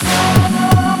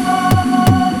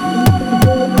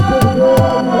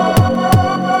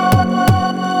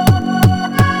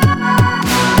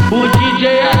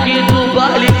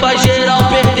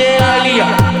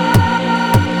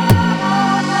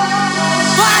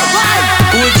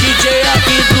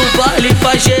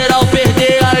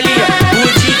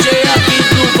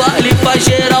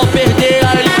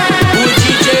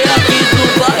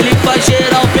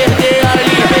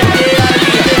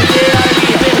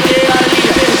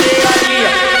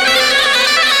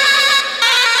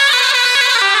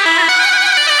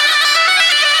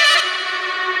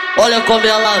olha como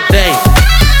ela vem.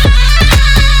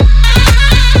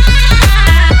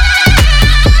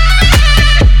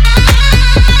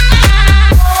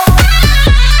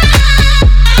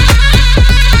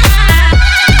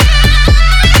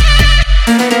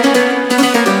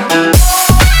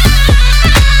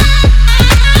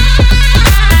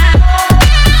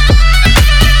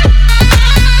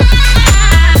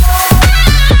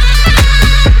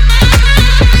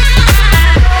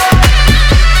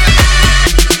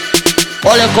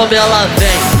 Olha como ela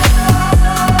vem.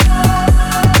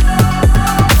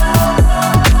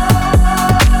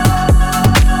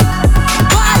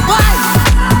 Vai, vai.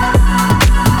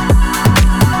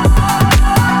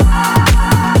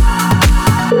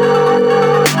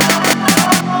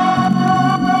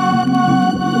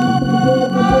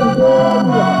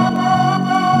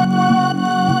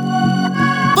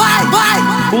 Vai, vai.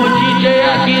 O DJ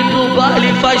aqui do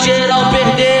baile faz geral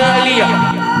perder a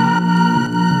linha.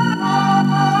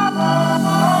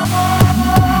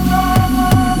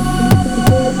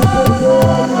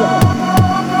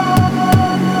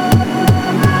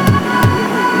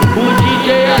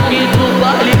 Aqui do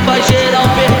baile faz geral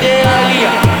perder a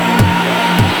linha.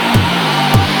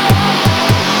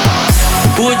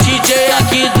 O DJ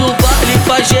aqui do baile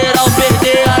faz geral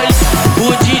perder a linha.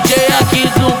 O DJ aqui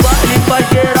do baile faz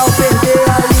geral perder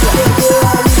a linha.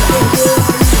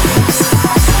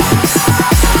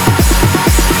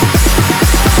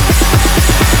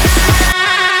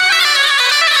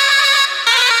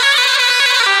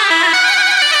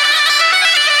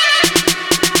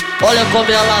 Olha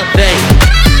como ela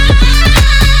vem.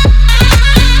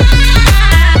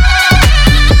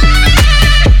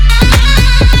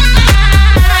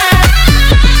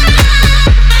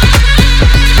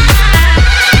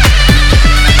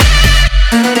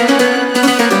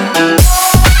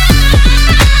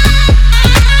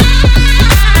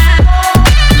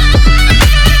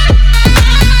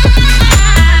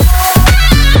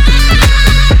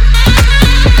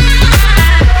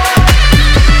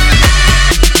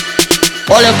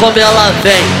 Olha como ela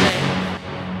vem.